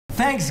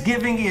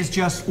Thanksgiving is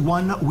just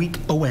 1 week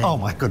away. Oh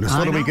my goodness,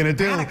 what are we going to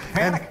do? Panic.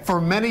 And for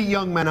many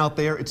young men out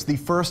there, it's the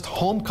first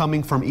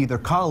homecoming from either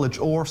college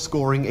or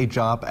scoring a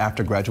job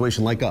after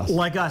graduation, like us.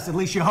 Like us, at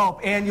least you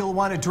hope. And you'll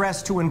want to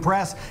dress to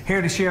impress.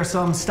 Here to share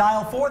some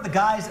style for the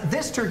guys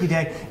this Turkey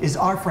Day is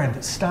our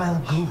friend,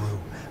 style guru,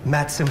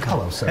 Matt Simko.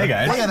 Hello, sir. Hey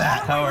guys. Look at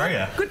that. How are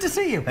you? Good to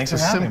see you. Thanks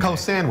It's for a having Simko me.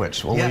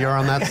 sandwich. Only you're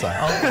on that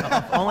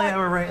side. Only I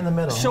were right in the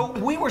middle. So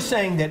we were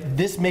saying that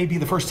this may be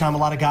the first time a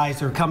lot of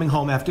guys are coming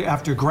home after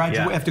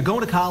going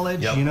to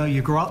college. Yep. You know,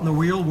 you go out in the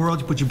real world,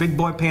 you put your big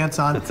boy pants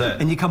on, That's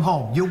it. and you come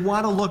home. You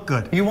want to look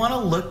good. You want to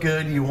look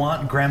good. You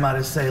want grandma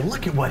to say,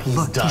 look at what he's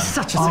Look, done. he's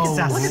such a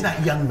success. Look at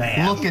that young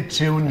man. Look at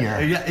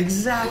Junior. Yeah,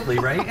 exactly,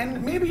 right?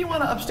 And maybe you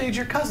want to upstage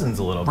your cousins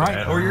a little bit,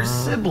 Right. or your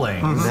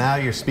siblings. Now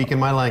you're speaking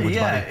my language,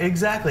 Yeah, buddy.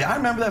 exactly. I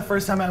remember that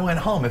first time I went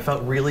home. It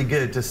felt really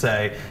good to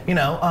say, you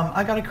know,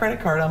 I got a credit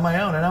card on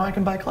my own, and now I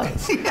can buy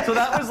clothes. So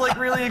that was like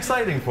really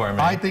exciting for me.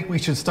 I think we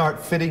should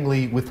start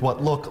fittingly with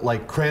what look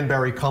like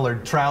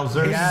cranberry-colored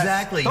trousers.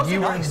 Exactly. Those are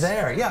You were nice.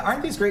 there. Yeah,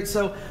 aren't these great?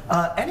 So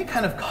any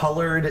kind of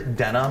colored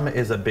denim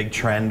is a big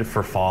trend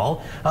for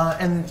fall.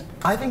 And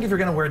I think if you're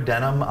going to wear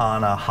denim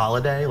on a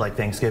holiday like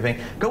Thanksgiving,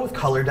 go with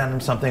colored denim,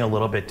 something a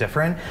little bit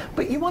different.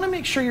 But you want to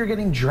make sure you're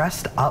getting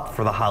dressed up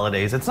for the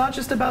holidays. It's not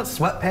just about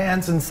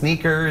sweatpants and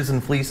sneakers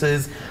and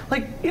fleeces.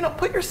 Like, you know,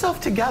 put yourself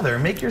together.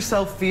 Make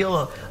yourself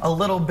feel a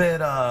little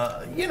bit,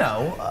 you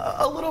know,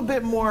 a little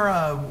bit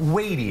more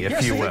weighty,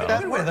 if you will.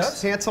 That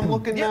works.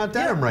 Handsome-looking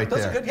denim right those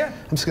there. are good, yeah.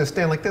 I'm just going to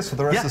stand like this for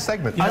the rest of the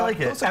segment. I like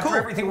it. Those are After cool.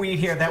 everything we eat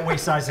here, that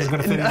waist size is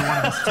going to fit into one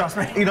of us. Trust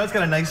me. You know, it's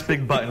got a nice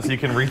big button so you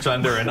can reach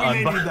under and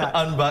We need that.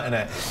 unbutton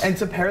it. And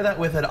to pair that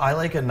with it, I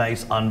like a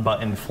nice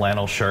unbuttoned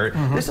flannel shirt.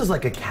 This is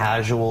like a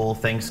casual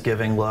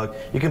Thanksgiving look.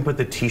 You can put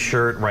the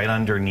t-shirt right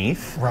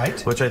underneath, Right.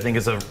 which I think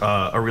is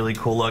a really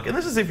cool look. And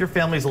this is if your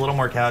family's a little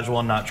more casual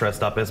and not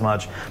dressed up as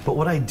much. But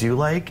what I do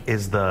like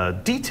is the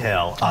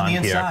detail on the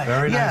here. inside.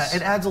 Very nice. Yeah,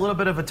 it adds a little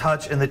bit of a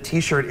touch, and the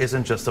t-shirt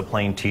isn't just a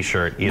plain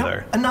t-shirt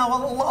either. And now,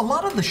 a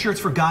lot of the shirts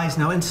for guys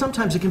now, and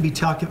sometimes it can be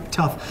tough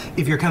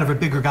if you're kind of a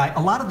bigger guy.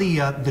 A lot of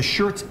the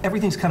shirts,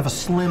 everything's kind of a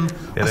slim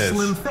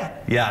fit.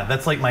 Yeah,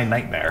 that's like my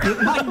nightmare.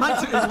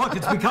 Look,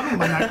 it's becoming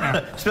my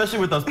nightmare. Especially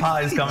with those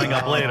pies coming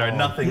up later,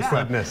 nothing's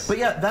slim. goodness. But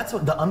yeah, that's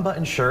what the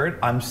unbuttoned shirt.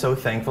 I'm so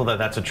thankful that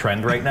that's a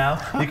trend right now.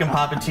 You can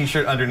pop a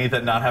t-shirt underneath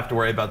it, not have to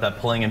worry about that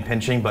pulling and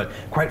pinching. But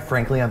quite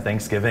frankly, on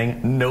Thanksgiving,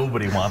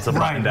 nobody wants a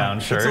button-down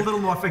shirt. It's a little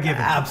more forgiving.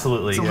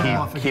 Absolutely. It's a little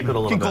more forgiving. Keep it a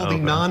little You bit can call the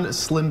open.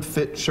 non-slim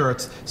fit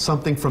shirts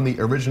something from the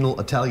original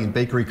Italian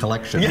bakery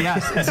collection.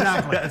 Yes,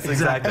 exactly. Yes,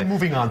 exactly. And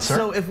moving on, sir.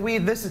 So if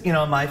this is, you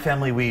know, my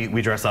family,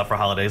 we dress up for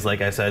holidays,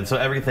 like I said. So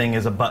everything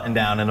is a button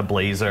down and a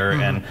blazer.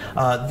 And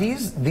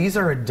these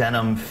are a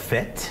denim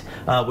fit,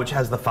 which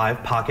has the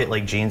 5-pocket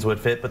like jeans would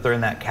fit, but they're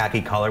in that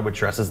khaki color, which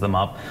dresses them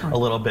up a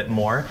little bit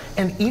more.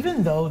 And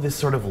even though this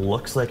sort of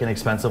looks like an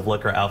expensive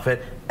look or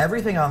outfit,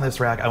 everything on this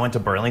rack, I went to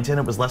Burlington,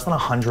 it was less than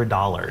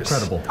 $100.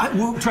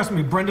 Incredible. Trust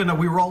me, Brendan,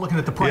 we were all looking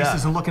at the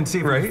prices and looking to see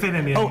if we could fit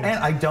in. Oh, and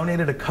I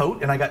donated a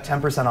coat, and I got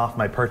 10% off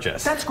my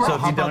purchase. That's great. So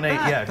if How you about donate,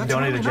 that? if you That's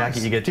donate really a jacket,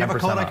 nice. you get 10% Do you have a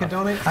code I off. can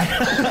donate?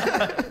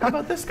 How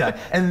about this guy?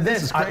 And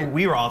this,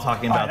 we were all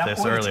talking about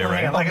this earlier,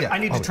 right? Like, I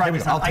need to try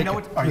this out. I know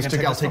it. I'll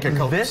take your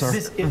coat, This sir.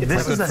 is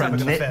a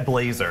knit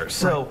blazer.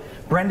 So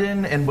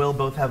Brendan and Will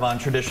both have on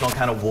traditional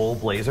kind of wool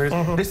blazers.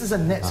 This is a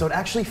knit, so it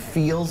actually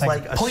feels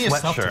like a Pull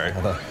yourself together.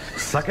 sweatshirt.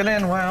 Suck it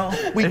in, Will.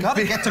 We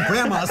gotta get to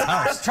Grandma's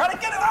house. Try to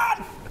get it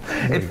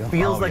on. It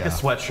feels like a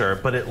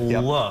sweatshirt, but it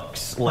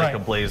looks like a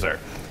blazer.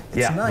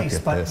 It's nice, Look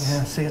at but this.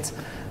 yeah, see, it's.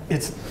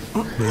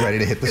 We're ready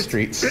to hit the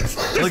streets.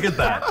 Look at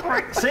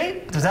that.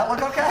 See? Does that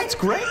look okay? It's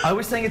great. I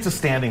was saying it's a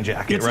standing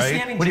jacket, It's a right?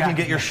 standing When you jacket. can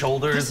get your This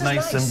shoulders is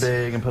nice and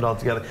big and put it all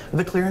together.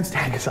 The clearance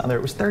tag is on there.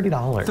 It was $30.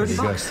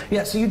 $30.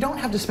 Yeah, so you don't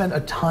have to spend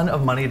a ton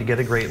of money to get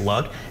a great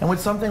look. And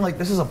with something like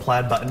this is a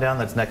plaid button down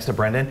that's next to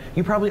Brendan,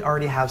 you probably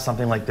already have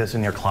something like this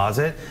in your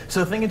closet.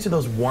 So think into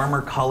those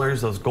warmer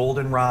colors, those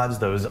goldenrods,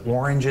 those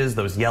oranges,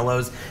 those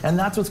yellows, and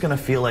that's what's going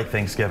to feel like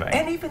Thanksgiving.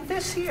 And even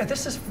this here,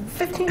 this is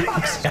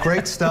 $15.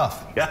 Great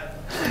stuff.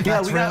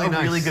 Yeah, we got really a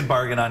nice. really good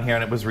bargain on here,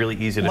 and it was really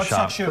easy to What's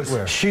shop. up, shoes?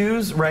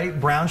 Shoes, right?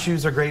 Brown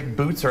shoes are great.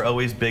 Boots are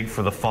always big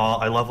for the fall.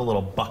 I love a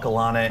little buckle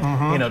on it.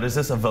 You know, does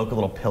this evoke a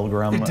little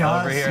pilgrim It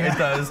does, over here? yeah. It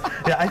does.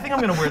 Yeah, I think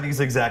I'm going to wear these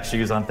exact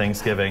shoes on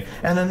Thanksgiving.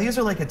 And then these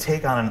are like a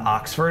take on an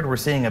Oxford. We're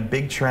seeing a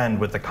big trend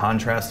with the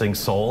contrasting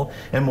sole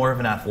and more of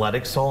an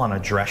athletic sole on a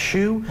dress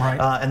shoe. Right.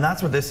 And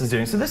that's what this is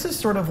doing. So this is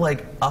sort of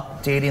like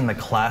updating the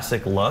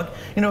classic look.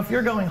 You know, if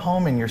you're going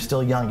home and you're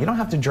still young, you don't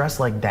have to dress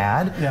like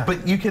dad,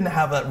 but you can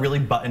have a really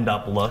buttoned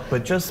up look,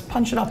 but just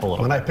punch it up a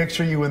little When bit. I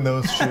picture you in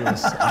those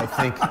shoes, I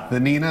think the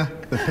Nina,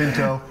 the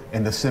Pinto,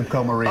 and the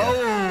Simco Maria.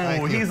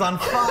 Oh, he's on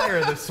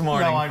fire this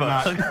morning, No, I'm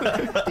folks.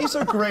 not. These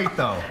are great,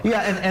 though.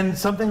 Yeah, and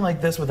something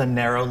like this with a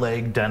narrow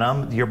leg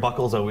denim, your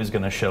buckle's always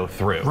going to show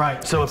through.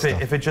 Right. So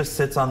if it just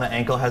sits on the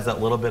ankle, has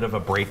that little bit of a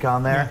break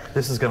on there,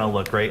 this is going to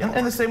look great.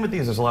 And the same with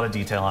these. There's a lot of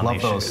detail on Love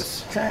these those.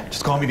 shoes. Okay.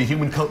 Just call me the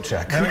human coat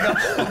check. There we go.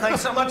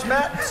 Thanks so much,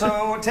 Matt.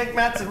 So take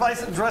Matt's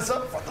advice and dress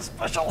up for the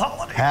special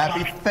holiday. Happy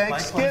Likewise,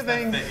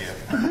 Thanksgiving. that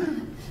fit you.